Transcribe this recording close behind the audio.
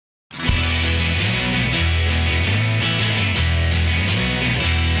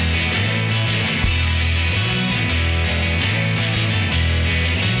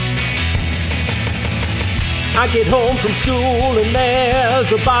I get home from school and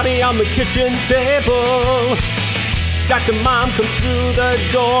there's a body on the kitchen table. Dr. Mom comes through the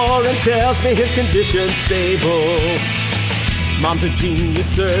door and tells me his condition's stable. Mom's a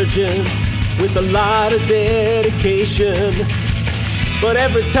genius surgeon with a lot of dedication. But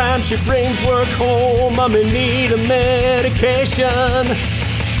every time she brings work home, I'm in need of medication.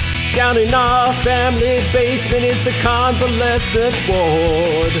 Down in our family basement is the convalescent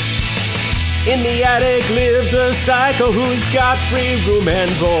ward. In the attic lives a psycho who's got free room and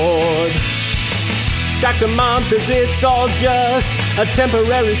board. Dr. Mom says it's all just a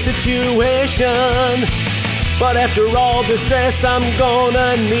temporary situation. But after all the stress, I'm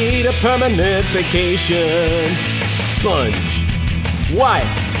gonna need a permanent vacation. Sponge, wipe,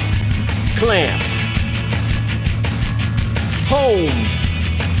 clamp,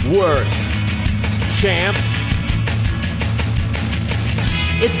 home, work, champ.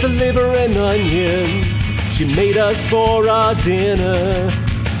 It's the liver and onions she made us for our dinner.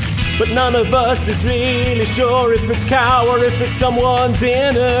 But none of us is really sure if it's cow or if it's someone's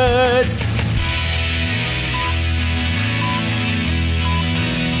innards.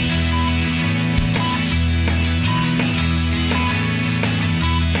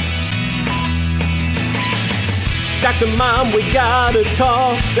 Dr. Mom, we gotta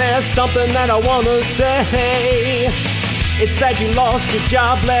talk. There's something that I wanna say. It's sad you lost your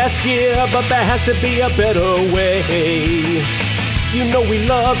job last year, but there has to be a better way. You know we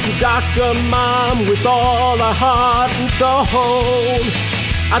love you, Dr. Mom, with all our heart and soul.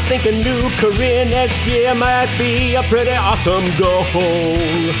 I think a new career next year might be a pretty awesome goal.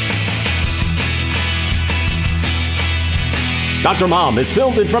 Dr. Mom is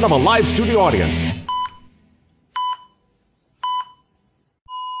filmed in front of a live studio audience.